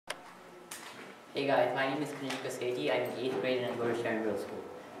Hey guys, my name is Kanishka Sethi. I'm in 8th grade and I go to Sharon Middle School.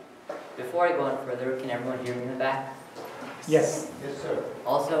 Before I go on further, can everyone hear me in the back? Yes. Yes, sir.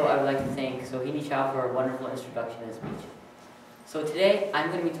 Also, I would like to thank Sohini Chow for a wonderful introduction and speech. So today,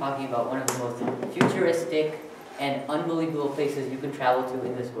 I'm going to be talking about one of the most futuristic and unbelievable places you can travel to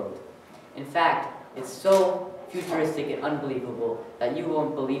in this world. In fact, it's so futuristic and unbelievable that you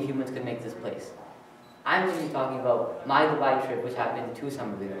won't believe humans could make this place. I'm going to be talking about my Dubai trip, which happened 2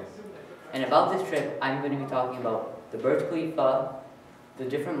 summers ago. And about this trip, I'm going to be talking about the Burj Khalifa, the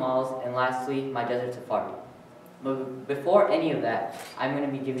different malls, and lastly, my desert safari. But before any of that, I'm going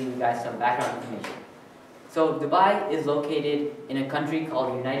to be giving you guys some background information. So Dubai is located in a country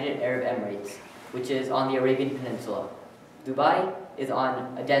called United Arab Emirates, which is on the Arabian Peninsula. Dubai is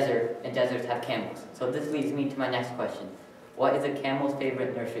on a desert, and deserts have camels. So this leads me to my next question. What is a camel's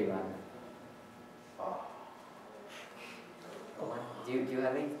favorite nursery rhyme? Do you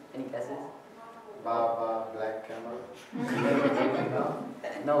have any guesses? Baba, black camel.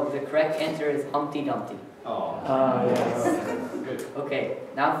 No, the correct answer is Humpty Dumpty. Oh. Yes. Good. Okay,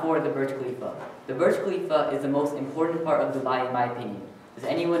 now for the Burj Khalifa. The Burj Khalifa is the most important part of Dubai in my opinion. Does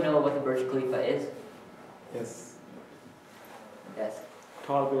anyone know what the Burj Khalifa is? Yes. Yes.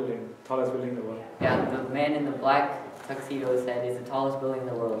 Tallest building in the world. Yeah, the man in the black tuxedo said it's the tallest building in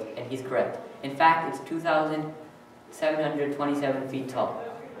the world, and he's correct. In fact, it's 2,727 feet tall.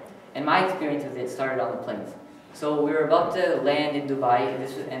 And my experience with it started on the planes. So we were about to land in Dubai,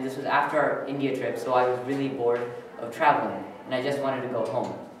 and this was after our India trip, so I was really bored of traveling, and I just wanted to go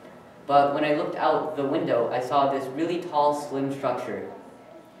home. But when I looked out the window, I saw this really tall, slim structure.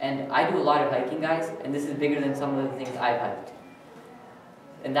 And I do a lot of hiking, guys, and this is bigger than some of the things I've hiked.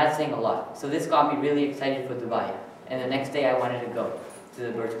 And that's saying a lot. So this got me really excited for Dubai. And the next day I wanted to go to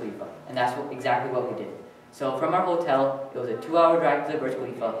the Burj Khalifa. And that's exactly what we did. So from our hotel, it was a 2-hour drive to the Burj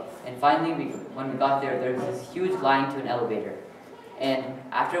Khalifa. And finally, when we got there, there was this huge line to an elevator. And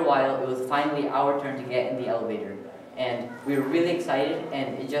after a while, it was finally our turn to get in the elevator. And we were really excited,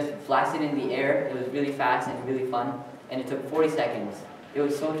 and it just blasted in the air. It was really fast and really fun. And it took 40 seconds. It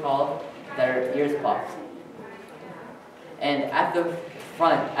was so tall that our ears popped. And at the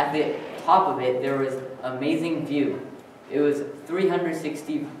front, at the top of it, there was an amazing view. It was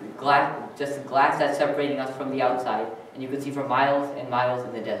 360 glass, just glass that's separating us from the outside, and you could see for miles and miles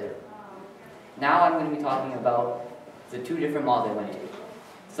in the desert. Now I'm going to be talking about the 2 different malls I went to.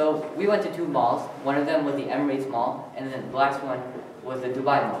 So we went to 2 malls. One of them was the Emirates Mall, and then the last one was the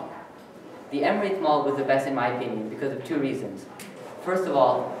Dubai Mall. The Emirates Mall was the best in my opinion because of 2 reasons. First of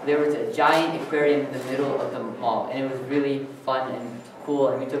all, there was a giant aquarium in the middle of the mall, and it was really fun and cool,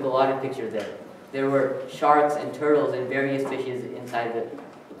 and we took a lot of pictures there. There were sharks and turtles and various fishes inside the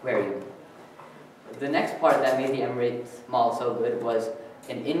aquarium. The next part that made the Emirates Mall so good was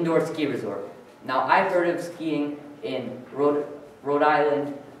an indoor ski resort. Now, I've heard of skiing in Rhode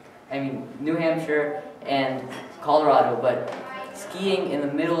Island, New Hampshire, and Colorado, but skiing in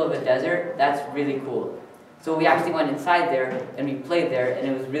the middle of a desert, that's really cool. So we actually went inside there, and we played there, and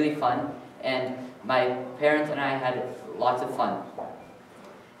it was really fun, and my parents and I had lots of fun.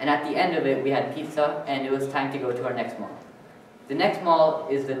 And at the end of it, we had pizza, and it was time to go to our next mall. The next mall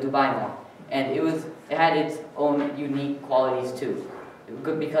is the Dubai Mall, and it had its own unique qualities too.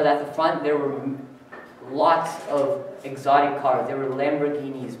 Because at the front, there were lots of exotic cars. There were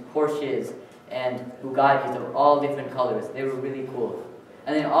Lamborghinis, Porsches, and Bugattis of all different colors. They were really cool.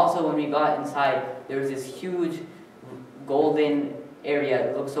 And then also when we got inside, there was this huge golden area.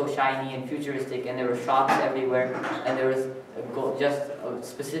 It looked so shiny and futuristic, and there were shops everywhere, and there was just a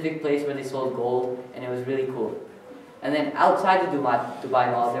specific place where they sold gold, and it was really cool. And then outside the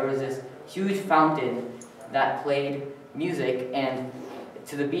Dubai Mall, there was this huge fountain that played music, and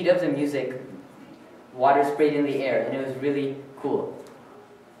to the beat of the music, water sprayed in the air, and it was really cool.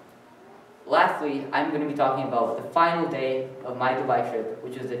 Lastly, I'm going to be talking about the final day of my Dubai trip,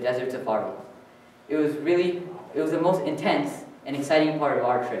 which was the desert safari. It was the most intense and exciting part of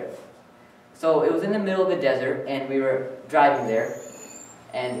our trip. So it was in the middle of the desert, and we were driving there,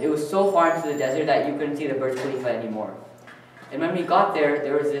 and it was so far into the desert that you couldn't see the Burj Khalifa anymore. And when we got there,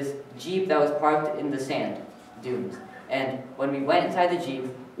 there was this Jeep that was parked in the sand dunes. And when we went inside the Jeep,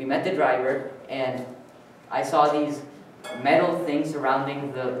 we met the driver, and I saw these metal things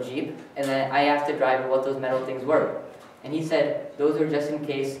surrounding the Jeep, and then I asked the driver what those metal things were. And he said, those are just in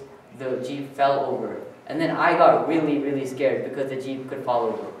case the Jeep fell over. And then I got really, really scared because the Jeep could fall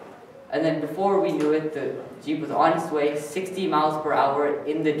over. And then before we knew it, the Jeep was on its way 60 miles per hour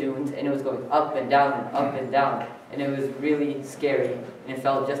in the dunes, and it was going up and down and up and down. And it was really scary, and it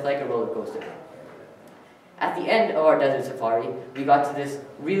felt just like a roller coaster. At the end of our desert safari, we got to this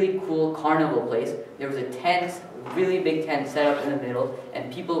really cool carnival place. There was a tent, really big tent set up in the middle,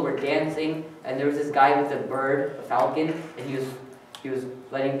 and people were dancing, and there was this guy with a bird, a falcon, and he was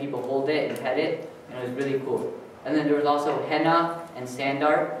letting people hold it and pet it, and it was really cool. And then there was also henna and sand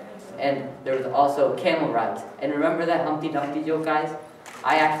art, and there was also camel rides. And remember that Humpty Dumpty joke, guys?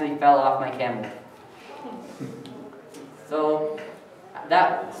 I actually fell off my camel. So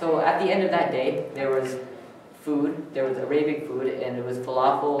at the end of that day, there was food. There was Arabic food, and it was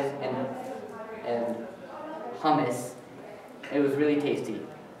falafels and hummus. It was really tasty.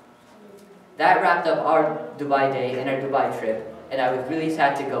 That wrapped up our Dubai day and our Dubai trip, and I was really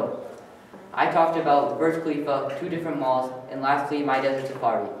sad to go. I talked about the Burj Khalifa, 2 different malls, and lastly, my desert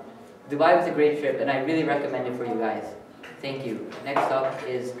safari. Dubai was a great trip, and I really recommend it for you guys. Thank you. Next up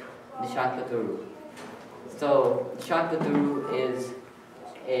is Nishant Paturu. So, Nishant Paturu is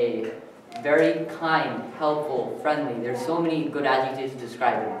a very kind, helpful, friendly. There's so many good adjectives to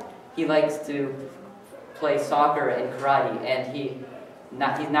describe him. He likes to play soccer and karate, and he's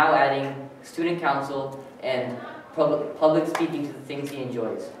now adding student council and public speaking to the things he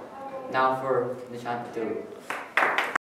enjoys. Now for Nishant Paturu.